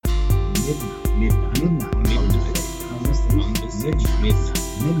Welcome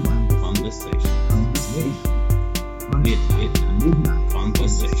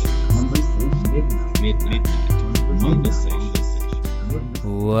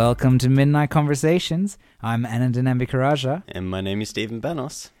to Midnight Conversations. I'm Anand Ambikaraja. And my name is Stephen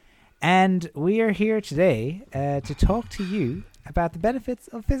Benos. And we are here today to talk to you about the benefits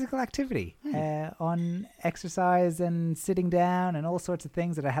of physical activity on exercise and sitting down and all sorts of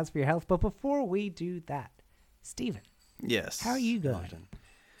things that it has for your health. But before we do that, Stephen. Yes. How are you going?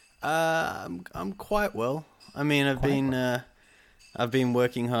 I'm quite well. I mean, I've been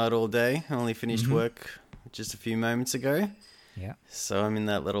working hard all day. I only finished work just a few moments ago. Yeah. So I'm in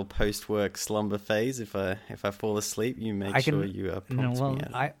that little post-work slumber phase. If I fall asleep, you make sure you prompt me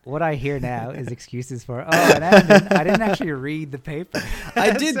out. What I hear now is excuses for, and I didn't actually read the paper.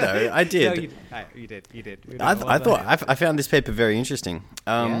 I did, though. I did. No, you did. I found this paper very interesting.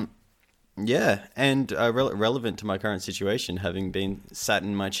 Yeah, and relevant to my current situation, having been sat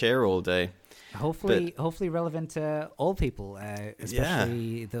in my chair all day. Hopefully relevant to all people,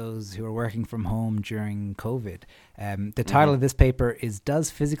 especially those who are working from home during COVID. The title of this paper is "Does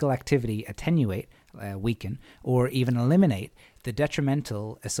Physical Activity Attenuate, Weaken, or Even Eliminate the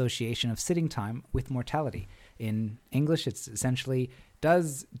Detrimental Association of Sitting Time with Mortality?" In English, it's essentially,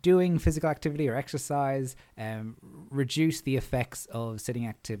 does doing physical activity or exercise reduce the effects of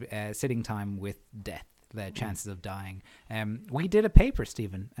sitting time with death? The chances of dying. We did a paper,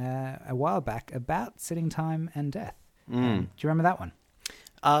 Stephen, a while back about sitting time and death. Do you remember that one?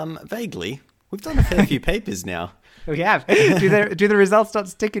 Vaguely. We've done a fair few papers now. We have. Do the results not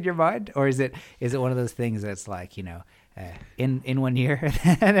stick in your mind, or is it one of those things that's like, in 1 year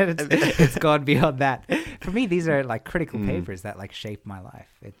and it's gone beyond that? For me, these are like critical papers that like shape my life.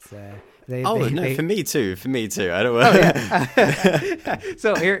 It's for me too. I don't know.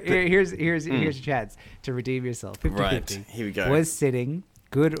 So here's your chance to redeem yourself. 50-50. Right, here we go. Was sitting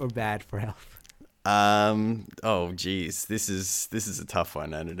good or bad for health? Oh geez, this is a tough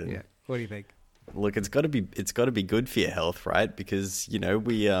one, Anand. Yeah. What do you think? Look, it's got to be good for your health, right? Because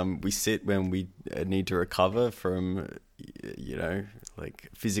we sit when we need to recover from like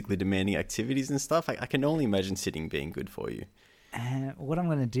physically demanding activities and stuff. I can only imagine sitting being good for you. What I'm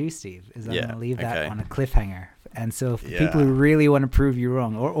going to do, Steve, is I'm going to leave that on a cliffhanger. And so for people who really want to prove you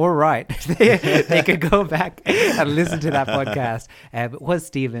wrong or right, they could go back and listen to that podcast. But was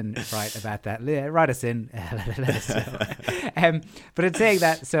Stephen right about that? Write us in. Let us know. But in saying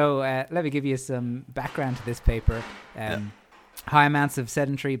that, so let me give you some background to this paper. High amounts of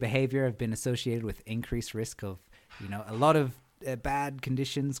sedentary behavior have been associated with increased risk of, a lot of bad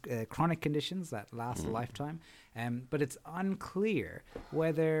conditions, chronic conditions that last a lifetime. But it's unclear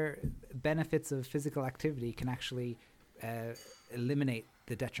whether benefits of physical activity can actually eliminate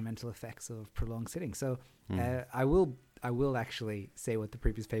the detrimental effects of prolonged sitting. So I will actually say what the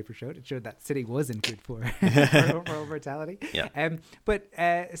previous paper showed. It showed that sitting wasn't good for overall mortality. Yeah. But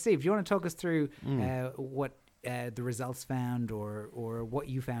Steve, do you want to talk us through what the results found or what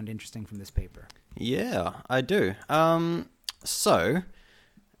you found interesting from this paper? Yeah, I do. So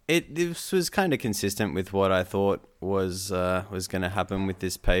this was kind of consistent with what I thought was going to happen with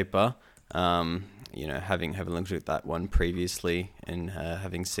this paper. Having looked at that one previously and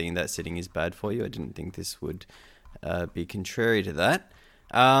having seen that sitting is bad for you, I didn't think this would be contrary to that.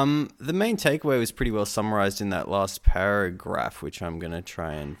 The main takeaway was pretty well summarized in that last paragraph, which I'm going to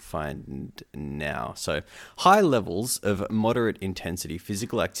try and find now. So, high levels of moderate intensity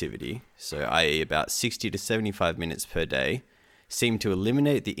physical activity, so i.e. about 60 to 75 minutes per day, seem to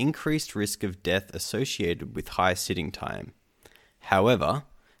eliminate the increased risk of death associated with high sitting time. However,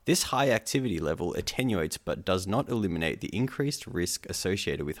 this high activity level attenuates but does not eliminate the increased risk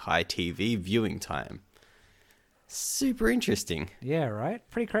associated with high TV viewing time. Super interesting. Yeah, right?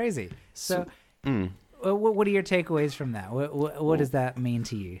 Pretty crazy. So what are your takeaways from that? What does that mean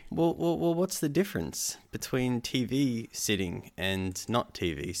to you? Well, what's the difference between TV sitting and not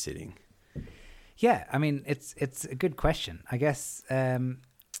TV sitting? Yeah, I mean, it's a good question. I guess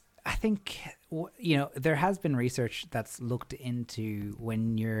I think, there has been research that's looked into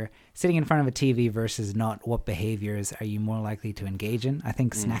when you're sitting in front of a TV versus not, what behaviors are you more likely to engage in. I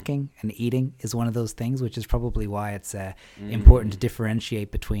think snacking and eating is one of those things, which is probably why it's important to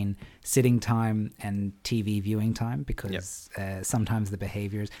differentiate between sitting time and TV viewing time, because sometimes the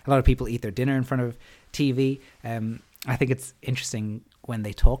behaviors, a lot of people eat their dinner in front of TV. I think it's interesting when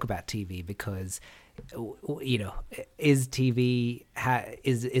they talk about TV, because is TV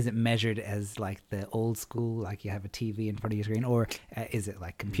is it measured as like the old school, like you have a TV in front of your screen, or is it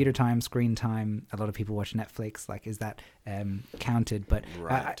like computer time, screen time? A lot of people watch Netflix. Like, is that counted? But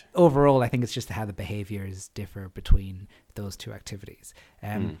overall, I think it's just how the behaviors differ between those two activities.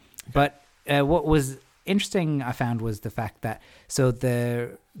 But what was interesting, I found, was the fact that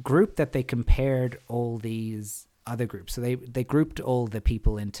the group that they compared all these other groups, so they grouped all the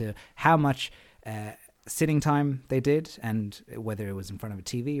people into how much sitting time they did, and whether it was in front of a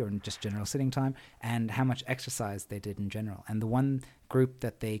TV or just general sitting time, and how much exercise they did in general. And the one group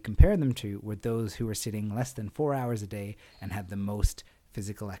that they compared them to were those who were sitting less than 4 hours a day and had the most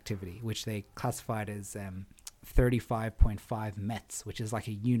physical activity, which they classified as 35.5 METs, which is like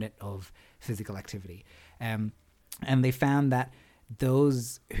a unit of physical activity. And they found that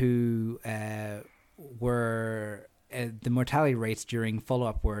those who were the mortality rates during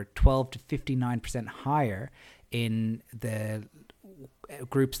follow-up were 12 to 59% higher in the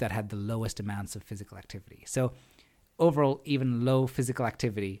groups that had the lowest amounts of physical activity. So overall, even low physical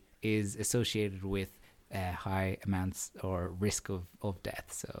activity is associated with high amounts or risk of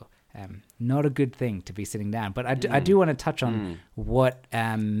death. So not a good thing to be sitting down. But I do want to touch on what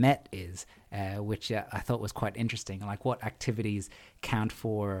MET is, which I thought was quite interesting. Like, what activities count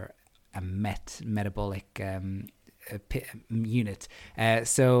for a metabolic unit.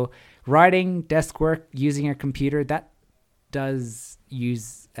 So writing, desk work, using your computer, that does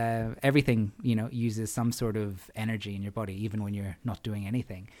use everything, uses some sort of energy in your body, even when you're not doing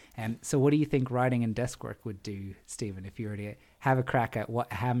anything. So what do you think writing and desk work would do, Stephen, if you were to have a crack at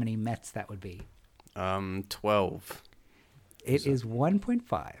how many METs that would be? 12. It is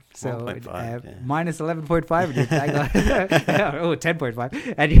 1.5. So 1.5, minus 11.5, and you're bang on.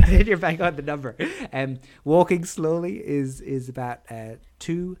 10.5, and you're bang on the number. Walking slowly is about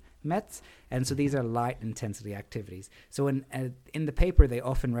 2 METs, and so these are light intensity activities. So in the paper, they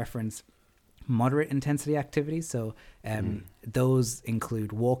often reference moderate intensity activities. So those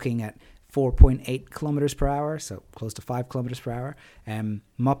include walking at 4.8 kilometers per hour, so close to 5 kilometers per hour,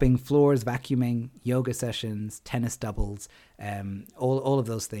 mopping floors, vacuuming, yoga sessions, tennis doubles, all of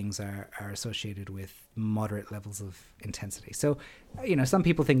those things are associated with moderate levels of intensity. So, some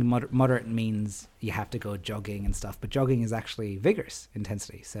people think moderate means you have to go jogging and stuff, but jogging is actually vigorous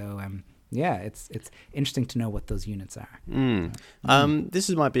intensity. So, it's interesting to know what those units are. This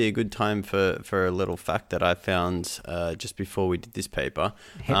might be a good time for a little fact that I found just before we did this paper.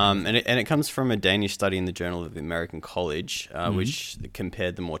 And it comes from a Danish study in the Journal of the American College, which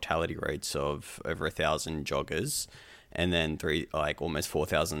compared the mortality rates of over 1,000 joggers and then almost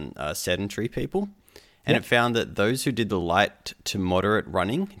 4,000 sedentary people. And it found that those who did the light to moderate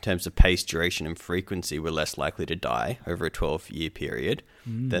running in terms of pace, duration, and frequency were less likely to die over a 12-year period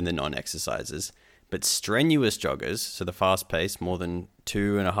than the non-exercisers. But strenuous joggers, so the fast pace, more than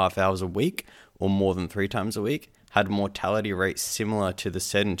 2.5 hours a week or more than 3 times a week, had mortality rates similar to the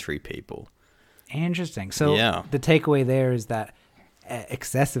sedentary people. Interesting. So the takeaway there is that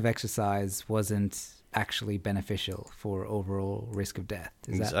excessive exercise wasn't actually beneficial for overall risk of death.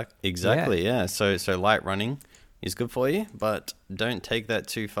 Exactly. So light running is good for you, but don't take that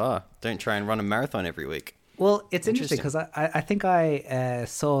too far. Don't try and run a marathon every week. Well, it's interesting because I think I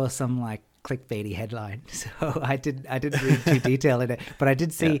saw some clickbaity headline, so I didn't read too detailed in it, but I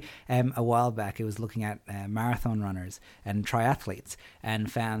did see a while back it was looking at marathon runners and triathletes, and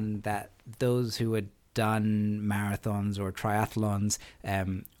found that those who had done marathons or triathlons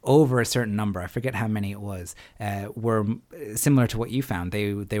over a certain number, I forget how many it was, were similar to what you found.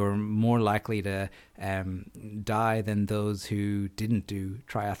 They were more likely to die than those who didn't do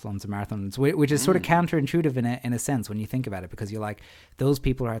triathlons or marathons, which is sort of counterintuitive in a sense when you think about it, because you're like, those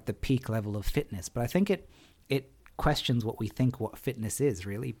people are at the peak level of fitness. But I think it questions what we think what fitness is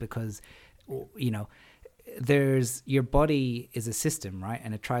really, because your body is a system, right?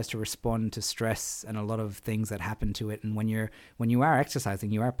 And it tries to respond to stress and a lot of things that happen to it. And when you are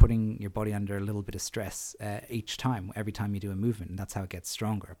exercising, you are putting your body under a little bit of stress every time you do a movement, and that's how it gets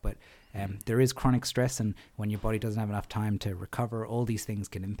stronger. But there is chronic stress, and when your body doesn't have enough time to recover, all these things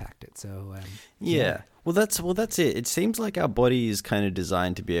can impact it. So well, that's it. It seems like our body is kind of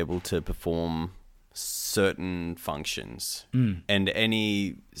designed to be able to perform certain functions, and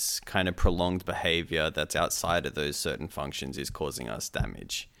any kind of prolonged behavior that's outside of those certain functions is causing us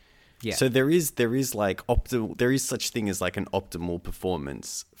damage. So there is such thing as like an optimal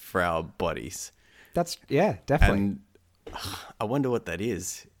performance for our bodies. That's definitely. And I wonder what that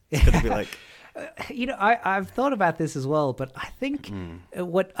is. It's got to be like I've thought about this as well, but I think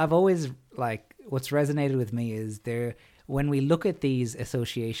what I've always what's resonated with me is when we look at these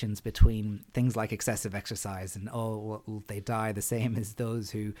associations between things like excessive exercise and they die the same as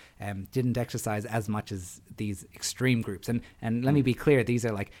those who didn't exercise as much as these extreme groups. And let me be clear, these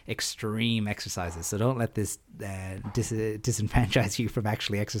are like extreme exercises. So don't let this disenfranchise you from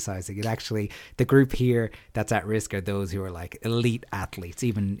actually exercising. It actually, the group here that's at risk are those who are like elite athletes,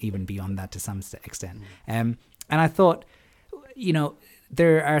 even beyond that to some extent. And I thought,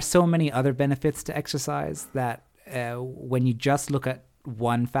 there are so many other benefits to exercise that when you just look at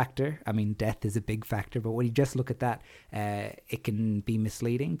one factor, I mean, death is a big factor, but when you just look at that, it can be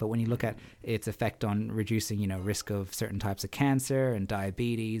misleading. But when you look at its effect on reducing, risk of certain types of cancer and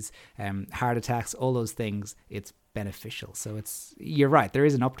diabetes, heart attacks, all those things, it's beneficial. So you're right, there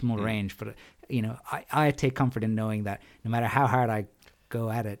is an optimal range, but I take comfort in knowing that no matter how hard I go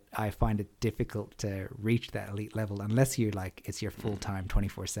at it, I find it difficult to reach that elite level unless you're like it's your full-time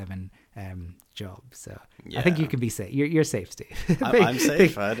 24/7 job. So I think you can be safe. You're safe, Steve. I'm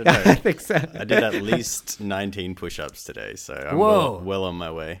safe. I don't know. I think so. I did at least 19 push-ups today, so I'm well on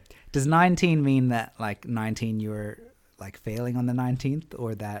my way. Does 19 mean that like 19 you were like failing on the 19th,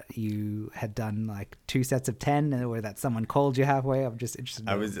 or that you had done like 2 sets of 10, or that someone called you halfway? I'm just interested.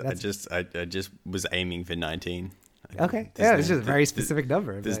 I just was aiming for 19. Okay. It's just a very specific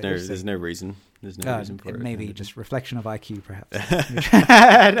number. There's no reason. There's no reason for it. Maybe just reflection of IQ, perhaps.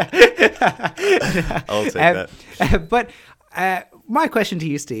 I'll take that. But my question to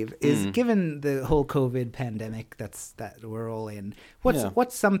you, Steve, is given the whole COVID pandemic that we're all in,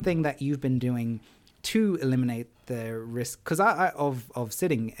 what's something that you've been doing to eliminate the risk of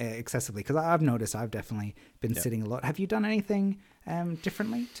sitting excessively? Because I've noticed I've definitely been sitting a lot. Have you done anything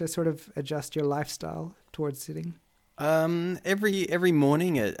differently to sort of adjust your lifestyle towards sitting? Every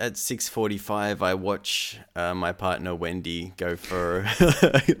morning at 6:45, I watch my partner Wendy go for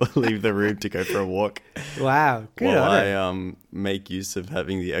leave the room to go for a walk. Wow, good. While I make use of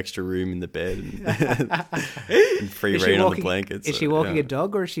having the extra room in the bed and free reign on the blankets. Is she walking a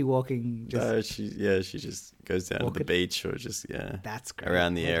dog, or is she walking? She just goes down to the beach, or just that's great.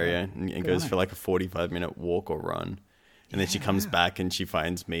 Around the area and goes for like a 45-minute walk or run. And then she comes back and she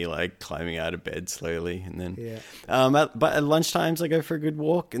finds me like climbing out of bed slowly, and then, but at lunchtimes I go for a good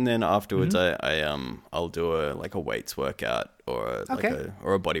walk, and then afterwards I'll do a weights workout or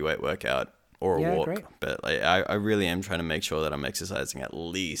a body weight workout or a walk. Great. But like, I really am trying to make sure that I'm exercising at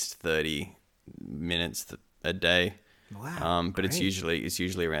least 30 minutes a day. Wow. But it's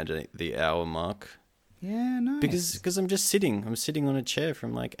usually around the hour mark. Yeah, nice. Because I'm just sitting. I'm sitting on a chair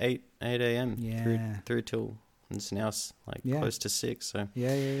from like 8 a.m. through till. It's now like close to 6. So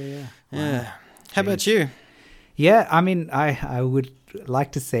yeah. Wow. How about you? Yeah, I mean, I would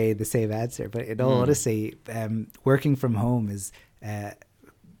like to say the same answer, but in all honesty, working from home is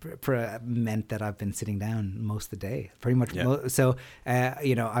meant that I've been sitting down most of the day, pretty much. So,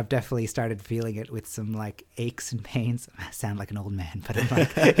 I've definitely started feeling it with some like aches and pains. I sound like an old man, but I'm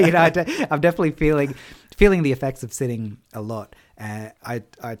like, I'm definitely feeling the effects of sitting a lot. I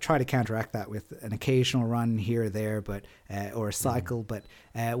try to counteract that with an occasional run here or there, or a cycle. But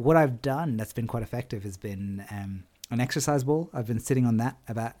what I've done that's been quite effective has been an exercise ball. I've been sitting on that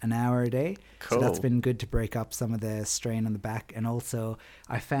about an hour a day. Cool. So that's been good to break up some of the strain on the back. And also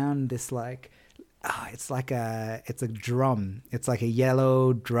I found this it's a drum. It's like a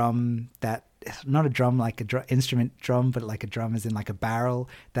yellow drum that, not a drum like a instrument drum, but like a drum as in like a barrel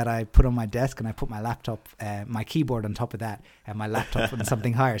that I put on my desk, and I put my laptop, my keyboard on top of that, and my laptop on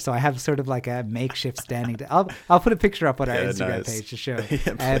something higher. So I have sort of like a makeshift standing. I'll put a picture up on our Instagram page to show.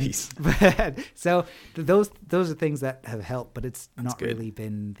 Please. So those are things that have helped, but it's not really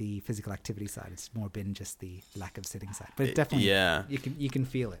been the physical activity side. It's more been just the lack of sitting side. But it's definitely, you can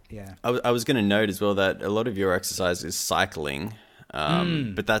feel it. Yeah. I was going to note as well that a lot of your exercise is cycling.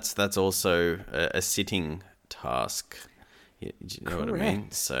 But that's also a sitting task. You know what I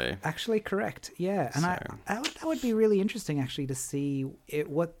mean? So actually, correct. Yeah, and that would be really interesting actually to see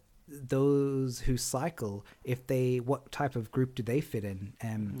what those who cycle, what type of group do they fit in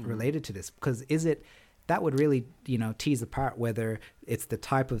related to this? Because that would really tease apart whether it's the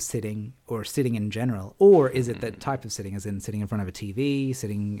type of sitting or sitting in general, or is it the type of sitting as in sitting in front of a TV,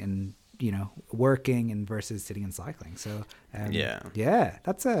 sitting and working, and versus sitting and cycling. So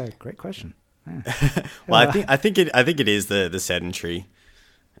that's a great question. Yeah. Well, I think it is the sedentary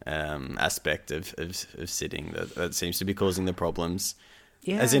aspect of sitting that seems to be causing the problems.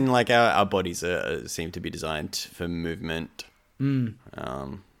 Yeah. As in, like our bodies seem to be designed for movement.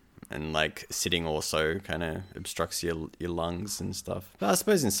 and like sitting also kind of obstructs your lungs and stuff. But I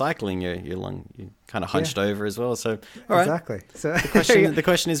suppose in cycling, your you're kind of hunched over as well. So all right. Exactly. So the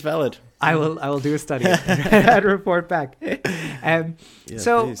question is valid. I will do a study and report back.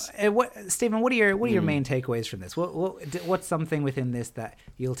 So Stephen, what are your main takeaways from this? What's something within this that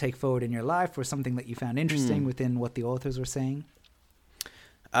you'll take forward in your life, or something that you found interesting within what the authors were saying?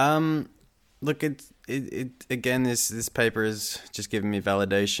 Look, it again. This paper is just giving me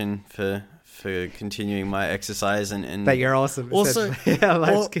validation for continuing my exercise and that you're awesome. Also,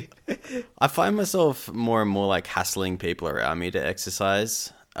 I find myself more and more like hassling people around me to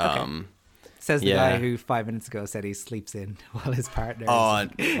exercise. Okay. Says the guy who 5 minutes ago said he sleeps in while his partner is out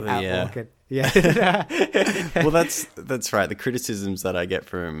walking. Yeah. Well, that's right. The criticisms that I get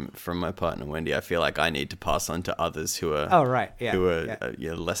from my partner Wendy, I feel like I need to pass on to others who are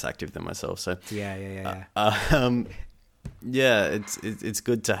less active than myself. So it's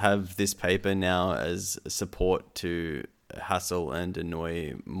good to have this paper now as support to hassle and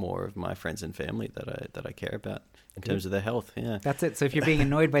annoy more of my friends and family that I care about in terms of their health. Yeah, that's it. So if you're being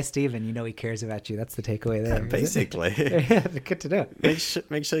annoyed by Stephen, you know he cares about you. That's the takeaway there. Basically. Good to know.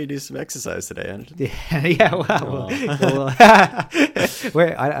 Make sure you do some exercise today, Anderson. Yeah. Well,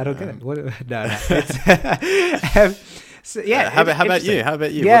 wait, I don't get it. What? No. It's, so, yeah. How about you?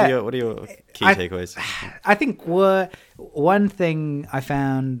 Yeah. What are your key takeaways? I think one thing I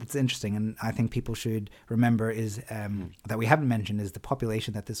found that's interesting, and I think people should remember, is that we haven't mentioned, is the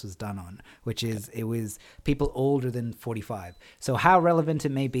population that this was done on, which is it was people older than 45. So how relevant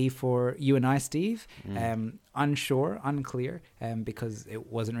it may be for you and I, Steve, unclear, because it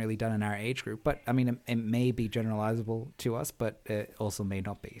wasn't really done in our age group. But I mean, it may be generalizable to us, but it also may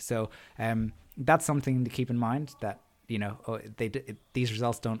not be. So that's something to keep in mind, that these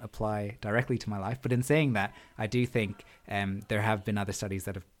results don't apply directly to my life. But in saying that, I do think there have been other studies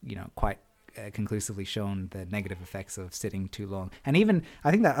that have, quite conclusively shown the negative effects of sitting too long. And even,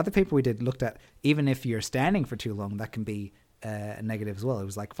 I think that other paper we did looked at, even if you're standing for too long, that can be negative as well. It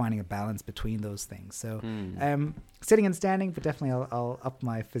was like finding a balance between those things. So sitting and standing, but definitely I'll up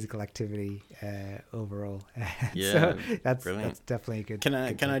my physical activity overall. Yeah, so that's definitely a good. Can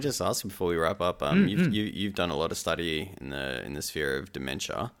I just ask before we wrap up? You've done a lot of study in the sphere of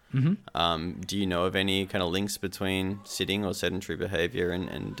dementia. Mm-hmm. Do you know of any kind of links between sitting or sedentary behavior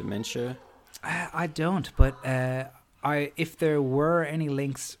and dementia? I don't, but if there were any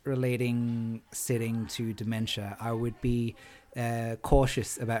links relating sitting to dementia, I would be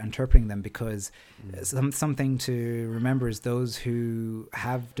cautious about interpreting them, because something to remember is those who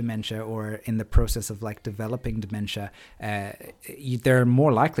have dementia or in the process of like developing dementia, they're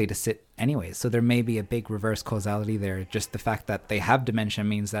more likely to sit anyways. So there may be a big reverse causality there. Just the fact that they have dementia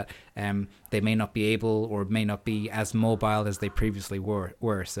means that they may not be able or may not be as mobile as they previously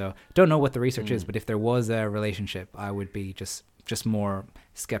were. So don't know what the research is, but if there was a relationship, I would be just more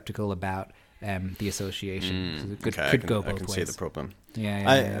skeptical about the association. Could go both ways. I can see the problem.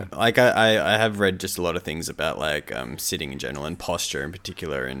 Yeah. I have read just a lot of things about like sitting in general and posture in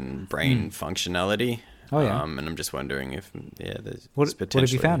particular and brain functionality. Oh yeah. And I'm just wondering if there's what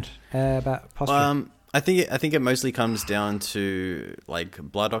have you found about posture? I think it mostly comes down to like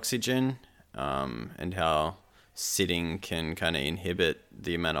blood oxygen, and how sitting can kind of inhibit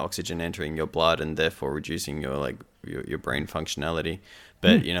the amount of oxygen entering your blood and therefore reducing your brain functionality.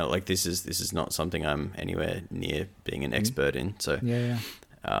 But like this is not something I'm anywhere near being an expert in. So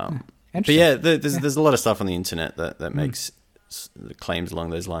but yeah, there's a lot of stuff on the internet that makes claims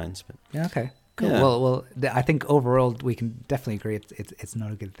along those lines. But yeah, okay. Cool. Yeah. Well, I think overall we can definitely agree it's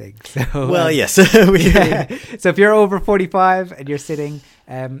not a good thing. So, yes. So if you're over 45 and you're sitting,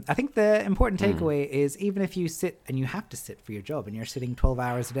 I think the important takeaway is, even if you sit and you have to sit for your job and you're sitting 12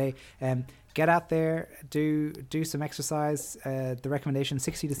 hours a day, get out there, do some exercise. The recommendation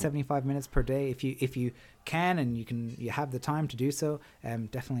 60 to 75 minutes per day. If you can and you have the time to do so,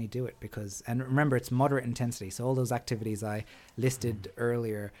 definitely do it, and remember, it's moderate intensity. So all those activities I listed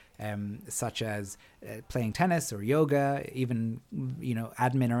earlier, such as playing tennis or yoga, even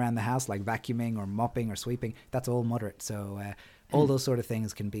admin around the house like vacuuming or mopping or sweeping, that's all moderate. So all those sort of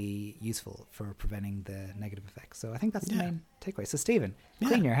things can be useful for preventing the negative effects. So I think that's the main takeaway. So Stephen,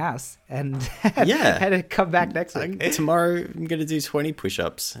 clean your house and come back next week. Tomorrow I'm going to do 20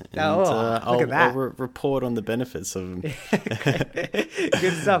 push-ups. And, look at that. I'll report on the benefits of them.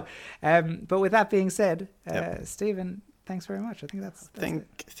 Good stuff. But with that being said, Stephen, thanks very much. I think that's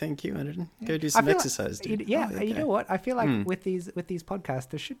thank you, Anderton. Go do some exercise, dude. Okay. You know what? I feel like with these podcasts,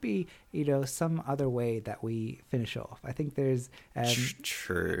 there should be some other way that we finish off. I think there's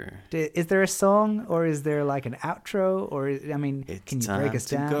true. Is there a song, or is there like an outro, or can you break us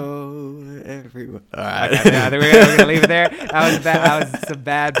down? Go everywhere. All right. Okay, I think we're gonna leave it there. That was some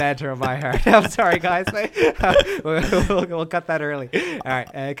bad banter on my part. I'm sorry, guys. We'll cut that early. All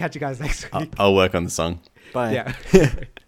right. Catch you guys next week. I'll work on the song. Bye. Yeah.